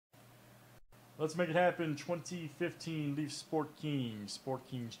Let's make it happen. 2015 Leaf Sport Kings. Sport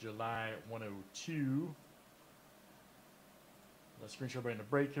Kings July 102. Let's screenshot everybody in the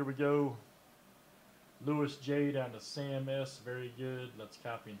break. Here we go. Lewis J down to Sam S. Very good. Let's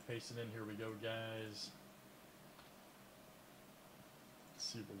copy and paste it in. Here we go, guys. Let's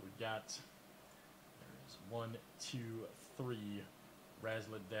see what we got. There's 1, 2, 3.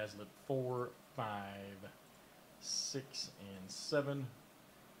 Razzlet Dazzlet 4, 5, 6, and 7.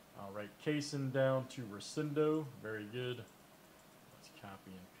 All right, Kaysen down to Rescindo. Very good. Let's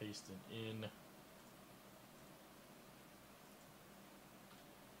copy and paste it in.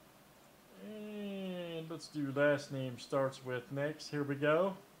 And let's do last name starts with next. Here we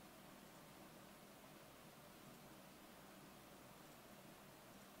go.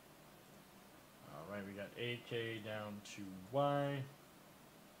 All right, we got AK down to Y.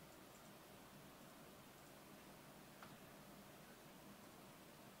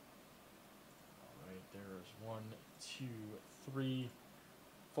 There's 1, 2, 3,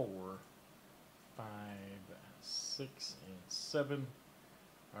 4, 5, 6, and 7.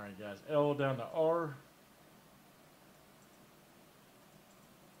 All right, guys. L down to R. And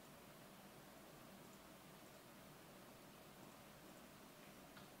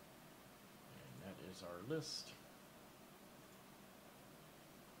that is our list.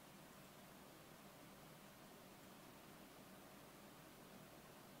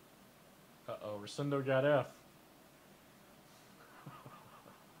 Uh-oh, Rescindo got F.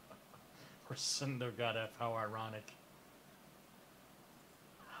 Rescindo got F, how ironic.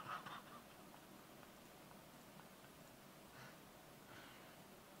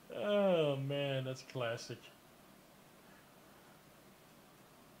 Oh, man, that's classic.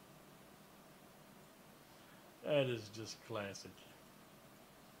 That is just classic.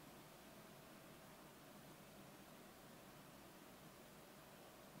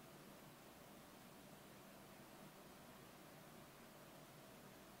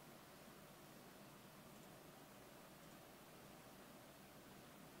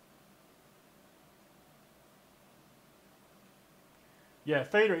 Yeah,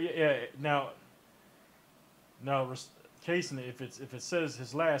 Fader. Yeah. Now, Kaysen, if it says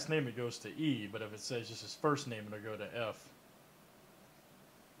his last name, it goes to E. But if it says just his first name, it'll go to F.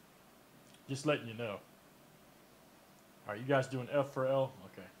 Just letting you know. All right, you guys doing F for L?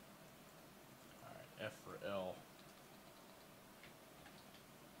 Okay. All right, F for L.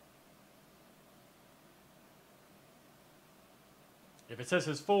 If it says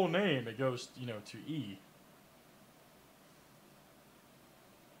his full name, it goes, to E.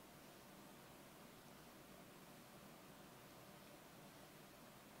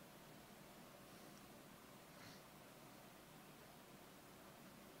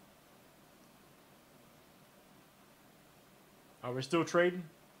 Are we still trading?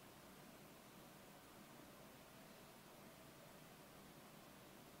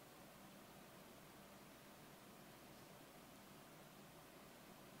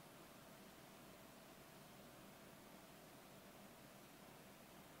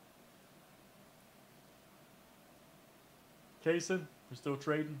 Kaysen, we're still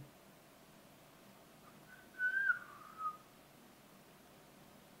trading?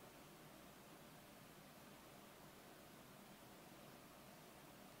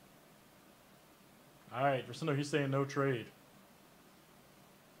 All right, Rescindo, he's saying no trade.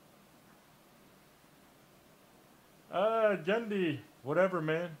 Gundy, whatever,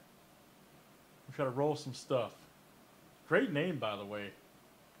 man. We've got to roll some stuff. Great name, by the way.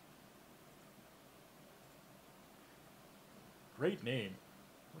 Great name.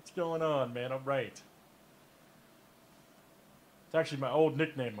 What's going on, man? All right. It's actually my old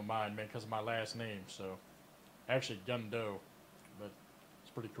nickname of mine, man, because of my last name. So, actually, Gundo. But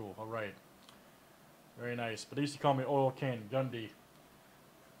it's pretty cool. All right. Very nice. But they used to call me Oil Can Gundy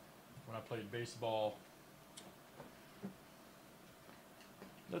when I played baseball.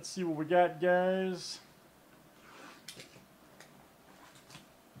 Let's see what we got, guys.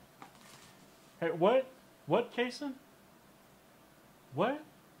 Hey, what? What, Kaysen? What?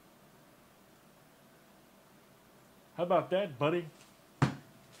 How about that, buddy?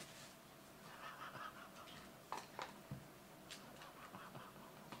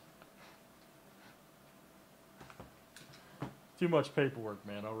 Too much paperwork,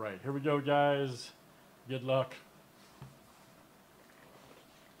 man. All right, here we go, guys. Good luck.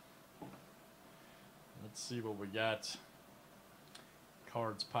 Let's see what we got.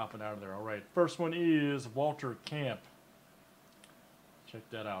 Cards popping out of there. All right, first one is Walter Camp. Check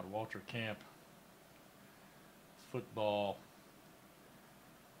that out, Walter Camp. Football.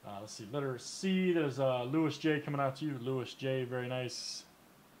 Let's see, letter C. There's Lewis J coming out to you. Lewis J, very nice.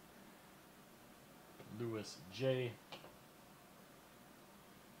 Lewis J.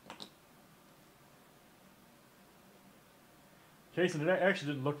 Casey, it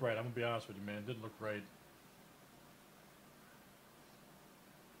actually didn't look right. I'm going to be honest with you, man. It didn't look right.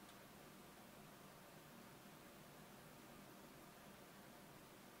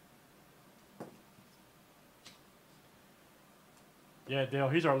 Yeah, Dale,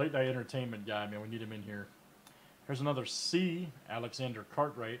 he's our late night entertainment guy, man. We need him in here. Here's another C, Alexander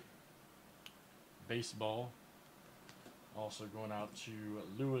Cartwright. Baseball. Also going out to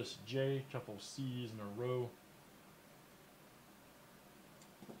Lewis J. Couple C's in a row.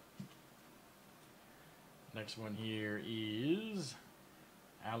 Next one here is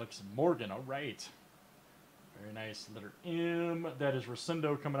Alex Morgan. All right. Very nice. Letter M. That is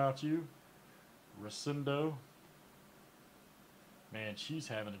Rosendo coming out to you. Rosendo. Man, she's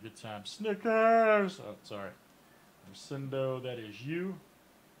having a good time. Snickers! Oh, sorry. Rosendo, that is you.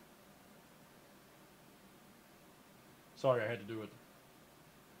 Sorry, I had to do it.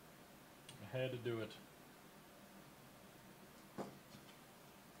 I had to do it.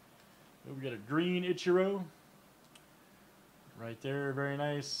 We got a green Ichiro. Right there, very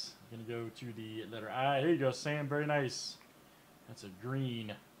nice. Gonna go to the letter I. There you go, Sam, very nice. That's a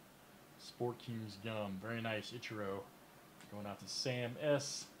green Sport Kings gum. Very nice, Ichiro. Going out to Sam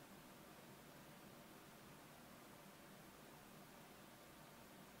S.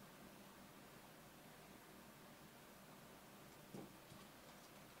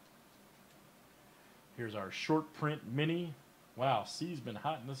 Here's our short print mini. Wow, C's been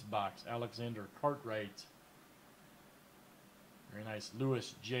hot in this box. Alexander Cartwright. Very nice.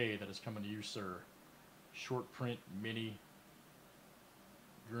 Lewis J. That is coming to you, sir. Short print mini.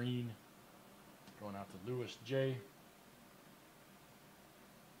 Green. Going out to Lewis J.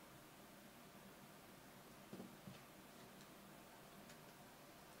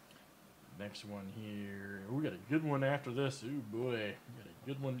 Next one here. Ooh, we got a good one after this. Ooh, boy. We got a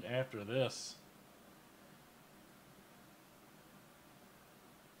good one after this.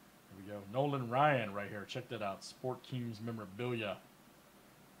 Here we go. Nolan Ryan right here. Check that out. Sport Kings memorabilia.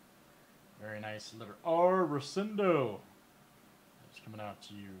 Very nice. Letter R. Rosendo. That's coming out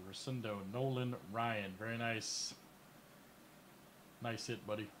to you. Rosendo. Nolan Ryan. Very nice. Nice hit,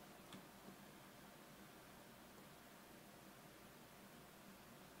 buddy.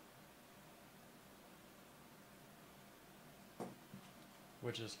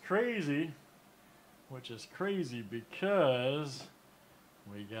 Which is crazy because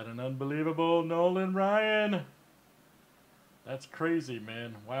we got an unbelievable Nolan Ryan. That's crazy,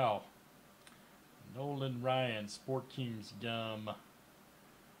 man. Wow. Nolan Ryan, Sport Kings gum.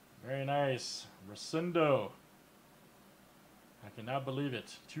 Very nice. Rosendo. I cannot believe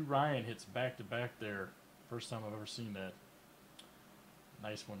it. 2 Ryan hits back to back there. First time I've ever seen that.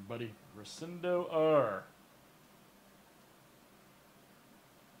 Nice one, buddy. Rosendo R.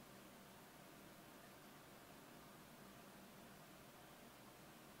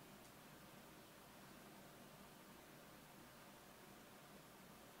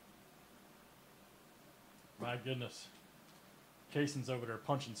 My goodness. Cason's over there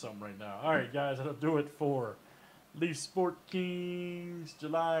punching something right now. All right, guys, that'll do it for Leaf Sport Kings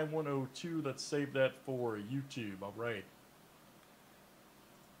July 102. Let's save that for YouTube. All right.